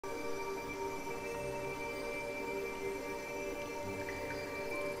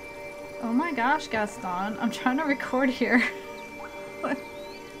my gosh, Gaston. I'm trying to record here.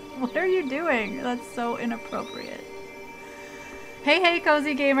 What are you doing? That's so inappropriate. Hey,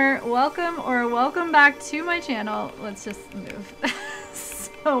 Cozy Gamer. Welcome back to my channel. Let's just move.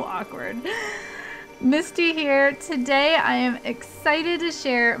 So awkward. Misty here. Today I am excited to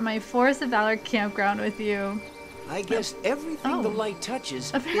share my Forest of Valor campground with you. I guess everything the light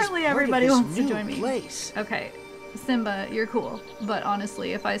touches apparently is part everybody of this wants to join me. place. Okay, Simba, you're cool. But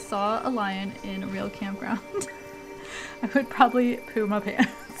honestly, if I saw a lion in a real campground, I would probably poo my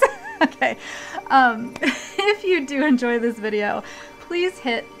pants. Okay, if you do enjoy this video, please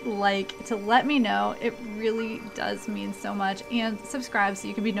hit like to let me know. It really does mean so much, and subscribe so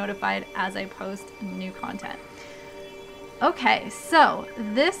you can be notified as I post new content. Okay, so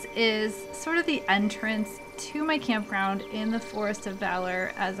this is sort of the entrance to my campground in the Forest of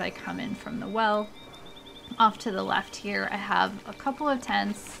Valor as I come in from the well. Off to the left here, I have a couple of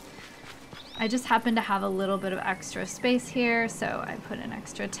tents. I just happen to have a little bit of extra space here, so I put an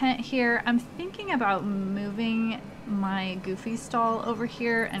extra tent here. I'm thinking about moving my Goofy stall over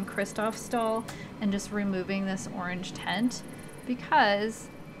here and Kristoff's stall and just removing this orange tent because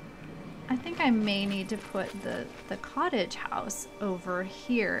I think I may need to put the cottage house over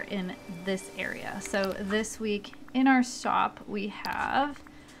here in this area. So this week in our shop we have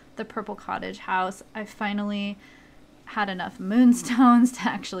the purple cottage house. I finally had enough moonstones to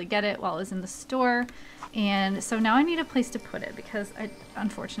actually get it while it was in the store, and so now I need a place to put it because I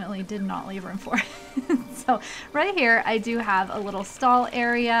unfortunately did not leave room for it. So right here I do have a little stall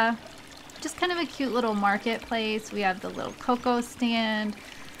area, just kind of a cute little marketplace. We have the little cocoa stand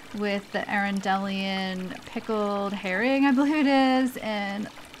with the Arundelian pickled herring, I believe it is, and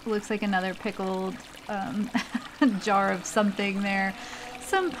looks like another pickled jar of something there.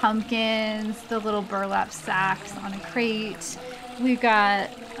 Some pumpkins, the little burlap sacks on a crate. We've got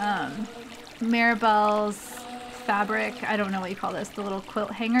Maribel's fabric, I don't know what you call this, the little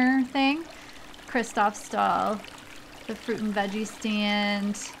quilt hanger thing. Kristoff's stall, the fruit and veggie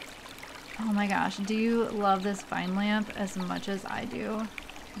stand. Oh my gosh, do you love this vine lamp as much as I do?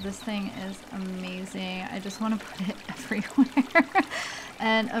 This thing is amazing. I just want to put it everywhere.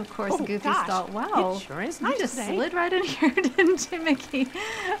 And of course, Goofy stall. Wow, it sure is you nice just today. slid right in here, didn't you, Mickey?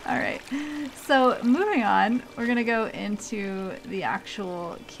 All right. So moving on, we're gonna go into the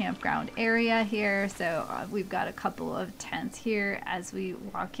actual campground area here. So we've got a couple of tents here as we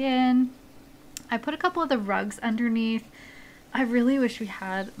walk in. I put a couple of the rugs underneath. I really wish we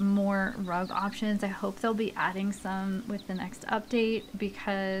had more rug options. I hope they'll be adding some with the next update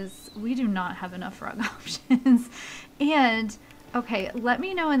because we do not have enough rug options. And okay, let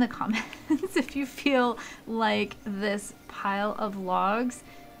me know in the comments if you feel like this pile of logs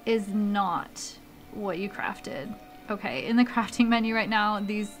is not what you crafted. Okay, in the crafting menu right now,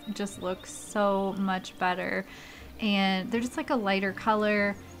 these just look so much better. And they're just like a lighter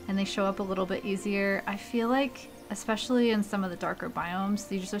color and they show up a little bit easier. I feel like, especially in some of the darker biomes,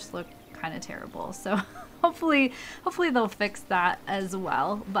 these just look kind of terrible. So hopefully they'll fix that as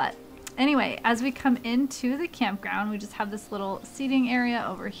well. But anyway, as we come into the campground, we just have this little seating area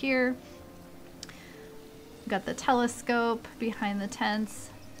over here. Got the telescope behind the tents.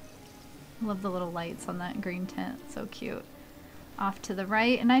 Love the little lights on that green tent, so cute. Off to the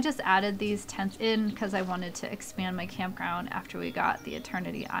right, and I just added these tents in because I wanted to expand my campground after we got the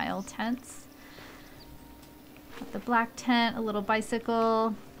Eternity Isle tents. Got the black tent, a little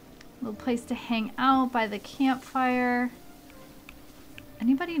bicycle, a little place to hang out by the campfire.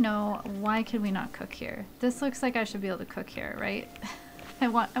 Anybody know why can we not cook here? This looks like I should be able to cook here, right? I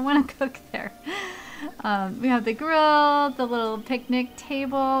want to cook there. We have the grill, the little picnic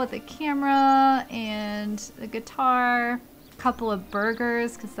table with a camera and a guitar, a couple of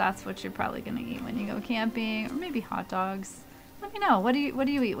burgers because that's what you're probably gonna eat when you go camping, or maybe hot dogs. Let me know, what do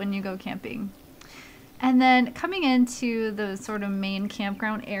you eat when you go camping? And then coming into the sort of main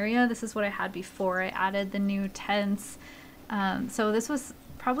campground area, this is what I had before I added the new tents. So this was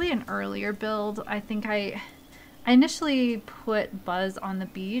probably an earlier build. I think I initially put Buzz on the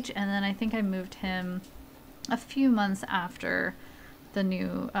beach, and then I think I moved him a few months after the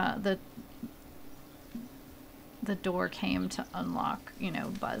new the door came to unlock, you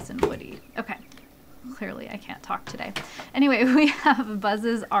know, Buzz and Woody. Okay. Clearly I can't talk today. Anyway, we have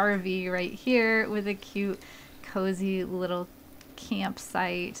Buzz's RV right here with a cute, cozy little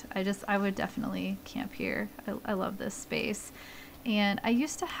campsite. I would definitely camp here. I love this space. And I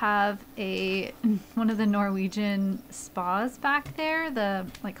used to have one of the Norwegian spas back there, the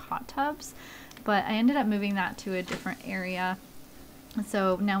like hot tubs, but I ended up moving that to a different area.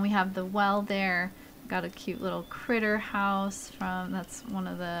 So now we have the well there, got a cute little critter house that's one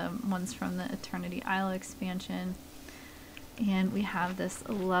of the ones from the Eternity Isle expansion. And we have this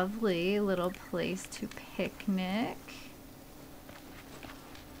lovely little place to picnic.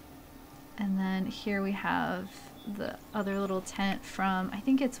 And then here we have the other little tent from, I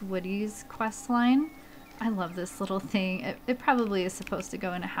think it's Woody's quest line. I love this little thing. It probably is supposed to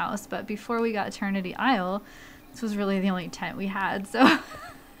go in a house, but before we got Eternity Isle, this was really the only tent we had. So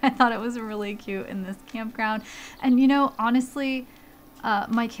I thought it was really cute in this campground. And you know, honestly,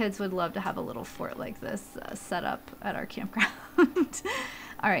 my kids would love to have a little fort like this set up at our campground.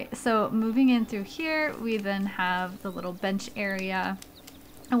 All right, so moving in through here, we then have the little bench area.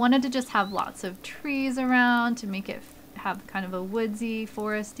 I wanted to just have lots of trees around to make it have kind of a woodsy,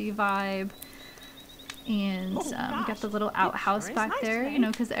 foresty vibe. And we got the little outhouse back there, you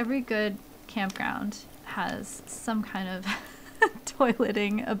know, because every good campground has some kind of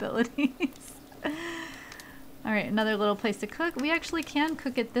toileting abilities. All right, another little place to cook. We actually can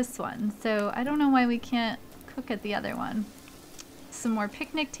cook at this one, so I don't know why we can't cook at the other one. Some more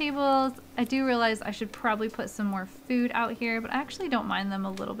picnic tables. I do realize I should probably put some more food out here, but I actually don't mind them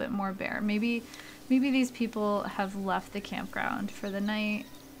a little bit more bare. Maybe these people have left the campground for the night,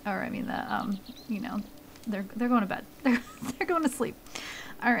 or I mean the you know, they're going to bed. They're going to sleep.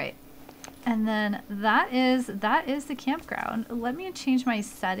 All right. And then that is the campground. Let me change my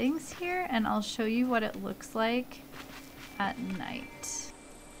settings here and I'll show you what it looks like at night.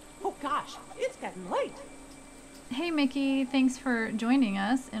 Oh gosh, it's getting late. Hey Mickey, thanks for joining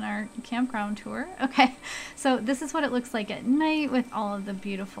us in our campground tour. Okay, so this is what it looks like at night with all of the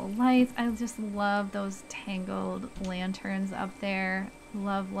beautiful lights. I just love those tangled lanterns up there.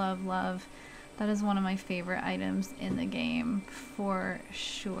 Love, love, love. That is one of my favorite items in the game for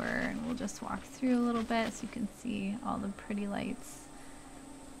sure. And we'll just walk through a little bit so you can see all the pretty lights.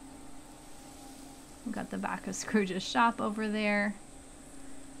 We've got the back of Scrooge's shop over there.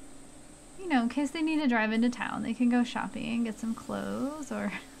 You know, in case they need to drive into town, they can go shopping, get some clothes,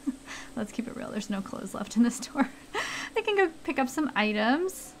 or let's keep it real, there's no clothes left in the store. They can go pick up some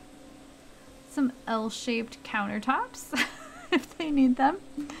items, some L-shaped countertops if they need them.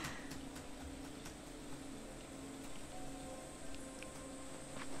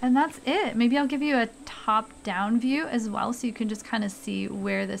 And that's it. Maybe I'll give you a top-down view as well so you can just kind of see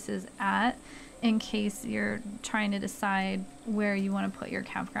where this is at in case you're trying to decide where you want to put your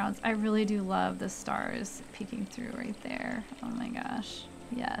campgrounds. I really do love the stars peeking through right there. Oh my gosh,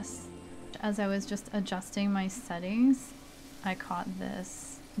 yes. As I was just adjusting my settings, I caught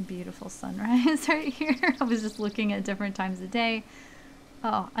this beautiful sunrise right here. I was just looking at different times of day.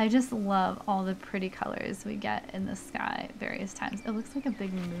 Oh, I just love all the pretty colors we get in the sky at various times. It looks like a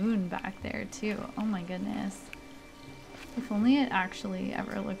big moon back there too. Oh my goodness. If only it actually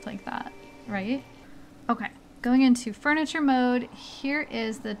ever looked like that. Right? Okay, going into furniture mode, here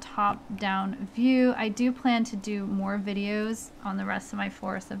is the top-down view. I do plan to do more videos on the rest of my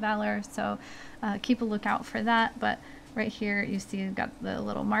Forest of Valor, so keep a lookout for that. But right here, you see you've got the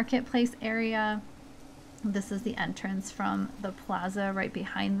little marketplace area. This is the entrance from the plaza right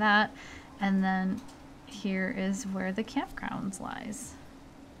behind that. And then here is where the campgrounds lies.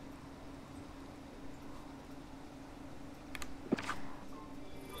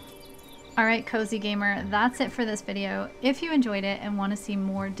 Alright, Cozy Gamer, that's it for this video. If you enjoyed it and want to see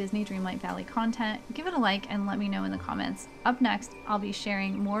more Disney Dreamlight Valley content, give it a like and let me know in the comments. Up next, I'll be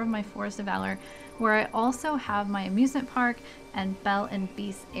sharing more of my Forest of Valor, where I also have my amusement park and Belle and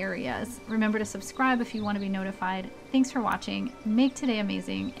Beast areas. Remember to subscribe if you want to be notified. Thanks for watching, make today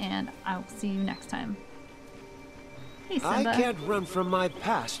amazing, and I'll see you next time. Hey, Simba. I can't run from my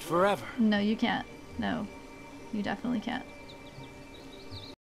past forever. No, you can't. No, you definitely can't.